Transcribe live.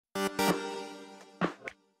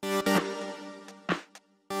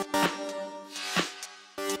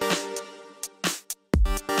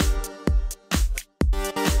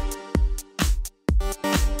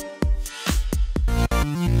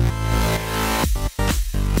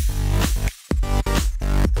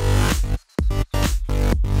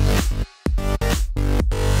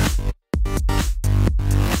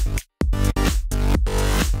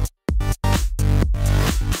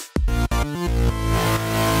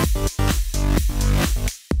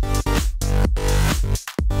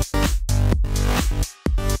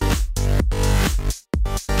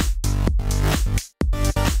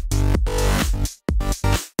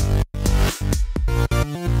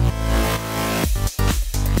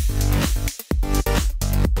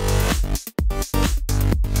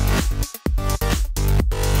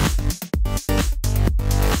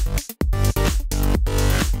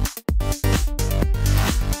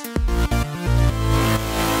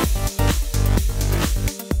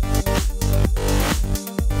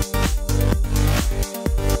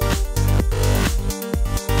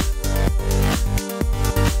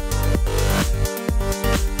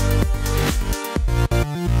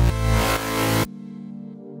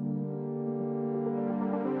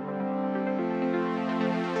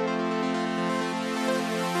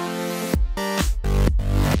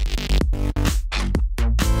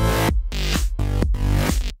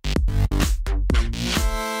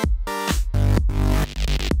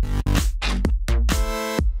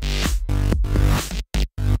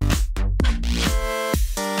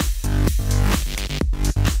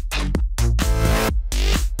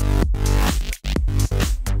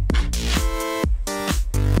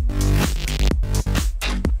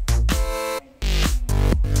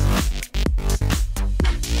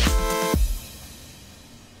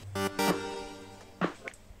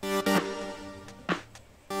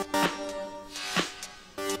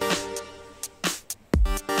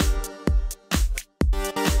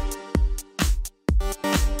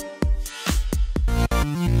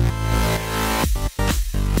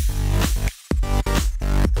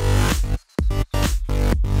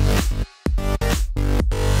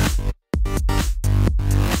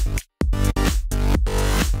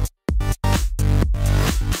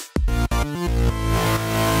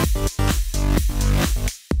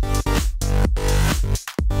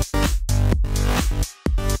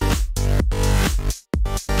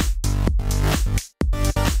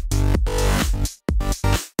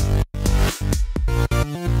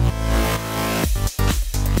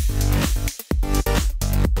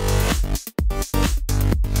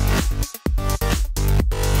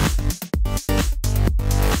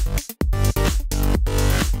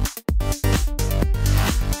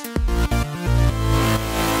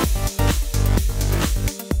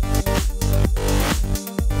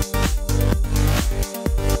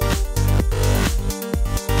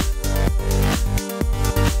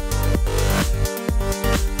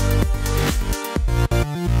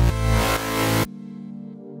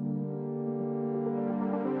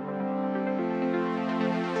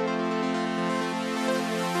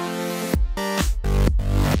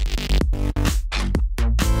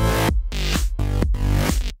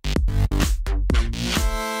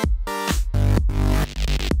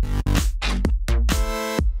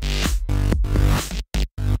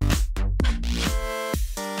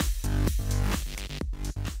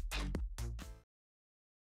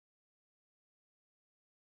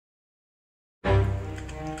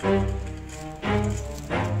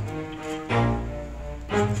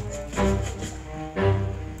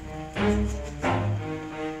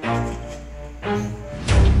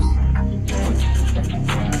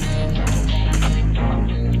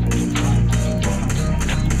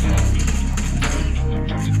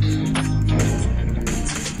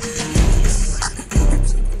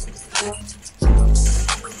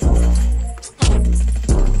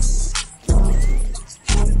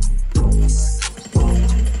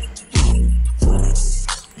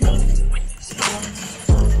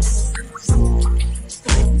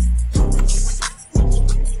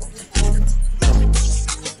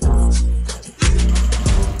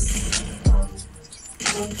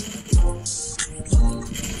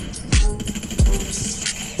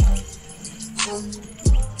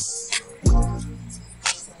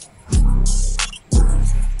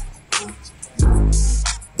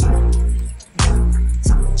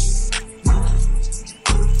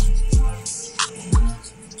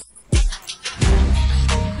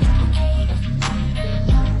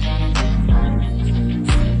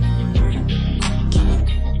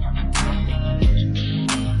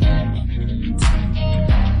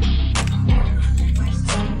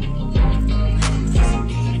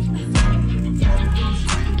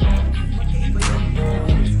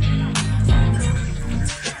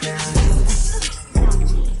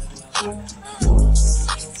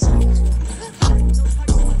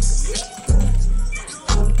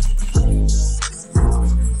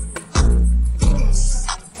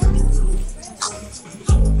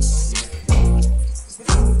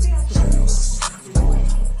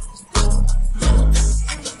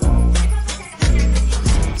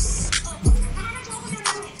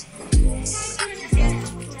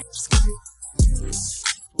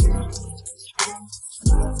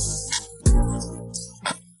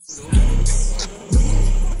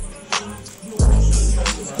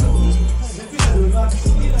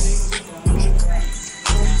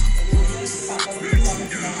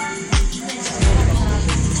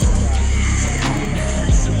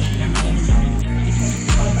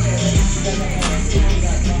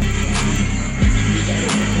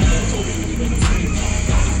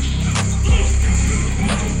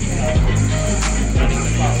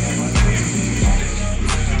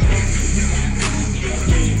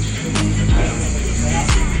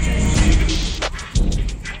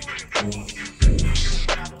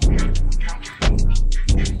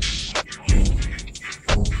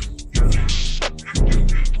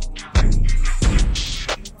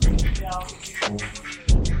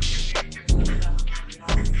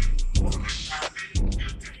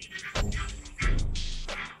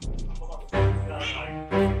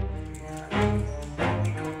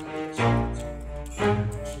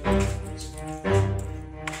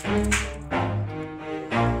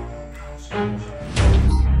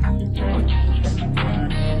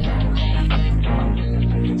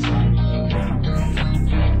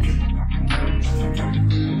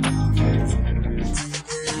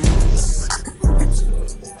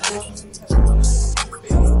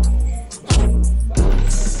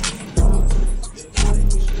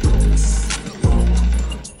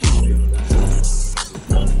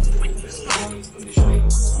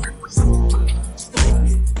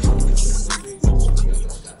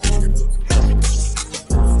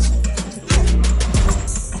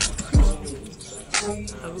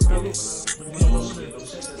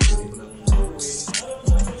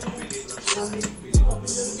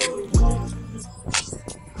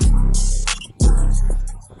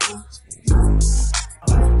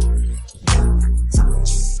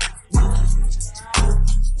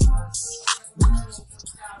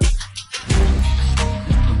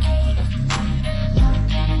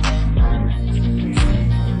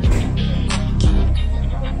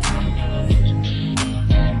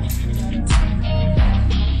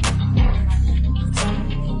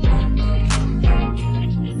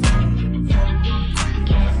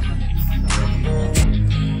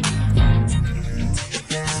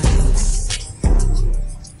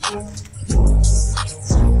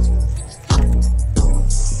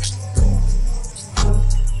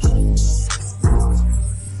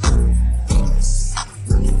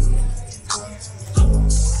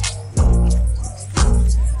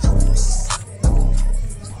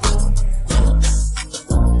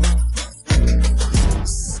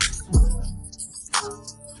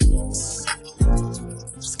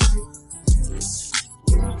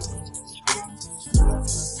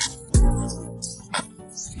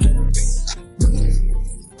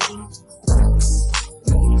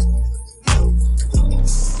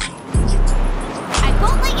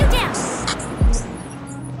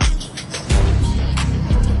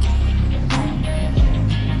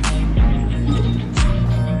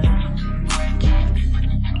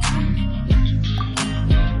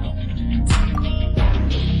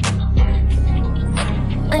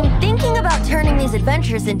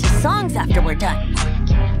adventures into songs after we're done.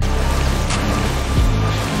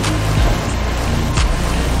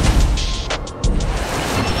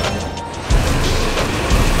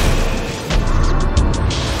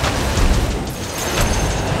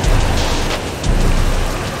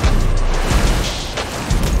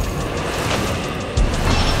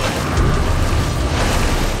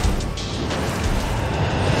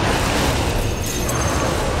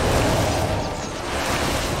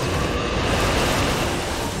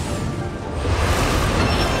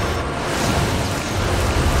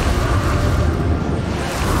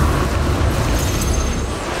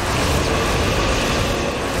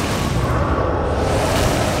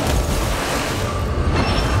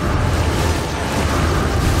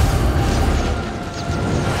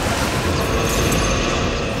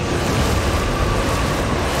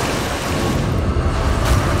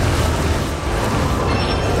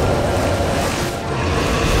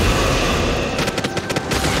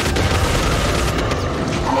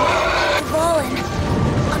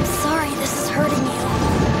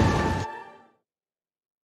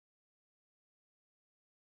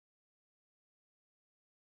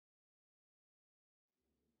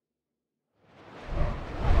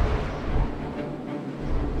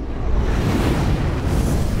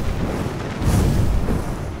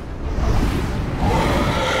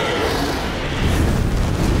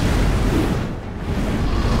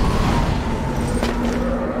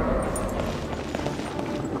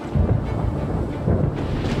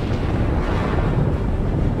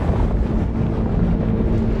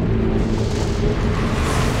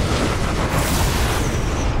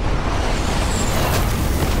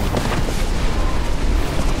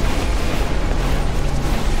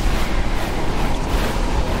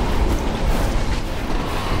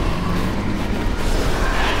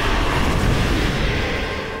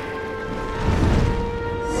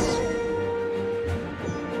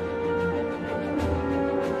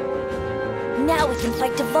 can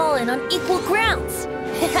fight Dvalin on equal grounds.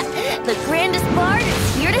 The grandest bard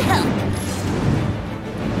is here to help.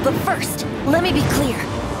 But first, let me be clear.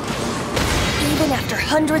 Even after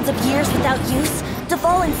hundreds of years without use,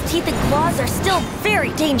 Dvalin's teeth and claws are still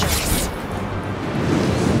very dangerous.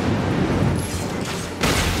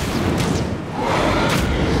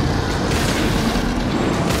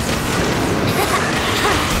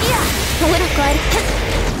 Wouldn't glide.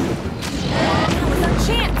 That was our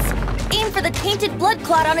chance. Aim for the tainted blood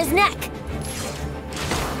clot on his neck.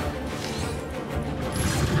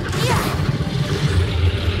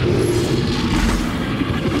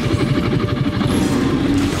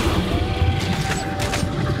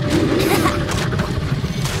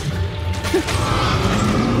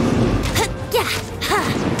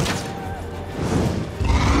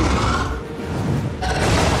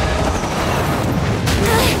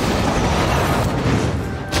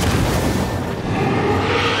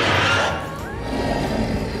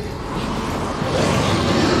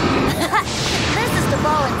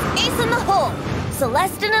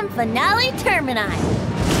 Celestinum Finale Termini.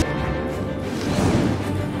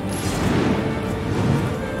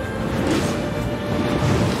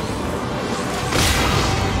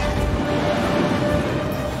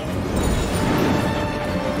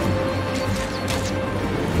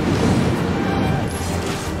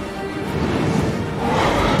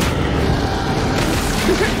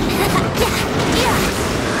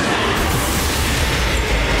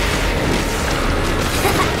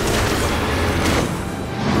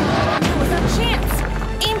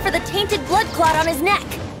 Tainted blood clot on his neck.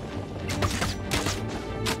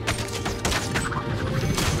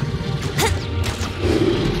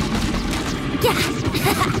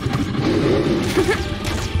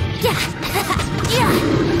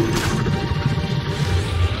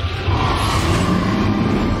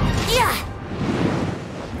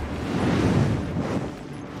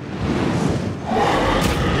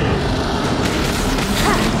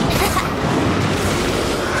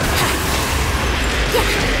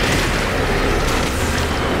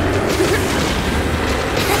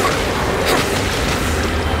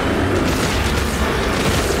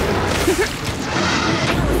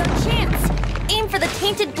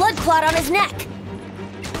 Tainted blood clot on his neck.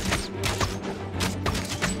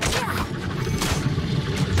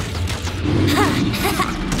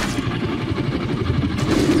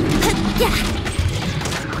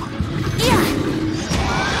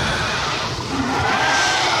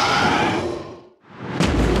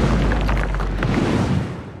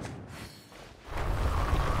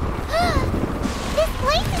 This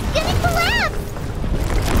place is gonna collapse!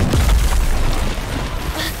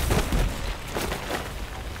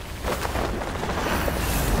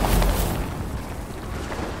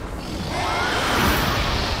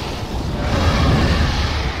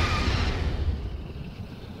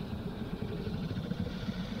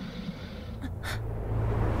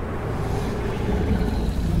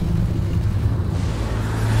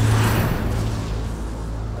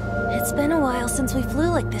 It's been a while since we flew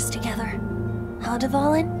like this together. Huh,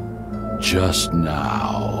 Dvalin? Just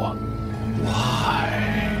now. Why?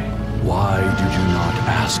 Why did you not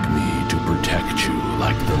ask me to protect you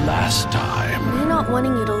like the last time? Me not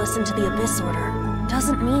wanting you to listen to the Abyss Order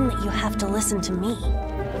doesn't mean that you have to listen to me.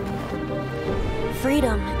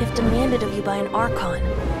 Freedom, if demanded of you by an Archon,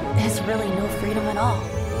 is really no freedom at all.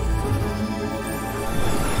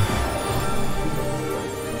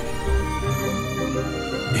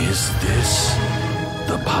 Is this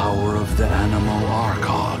the power of the Animo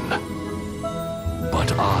Archon?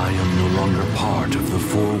 But I am no longer part of the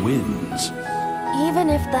Four Winds. Even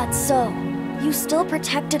if that's so, you still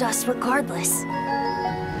protected us regardless.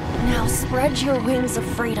 Now spread your wings of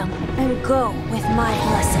freedom and go with my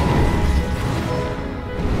blessing.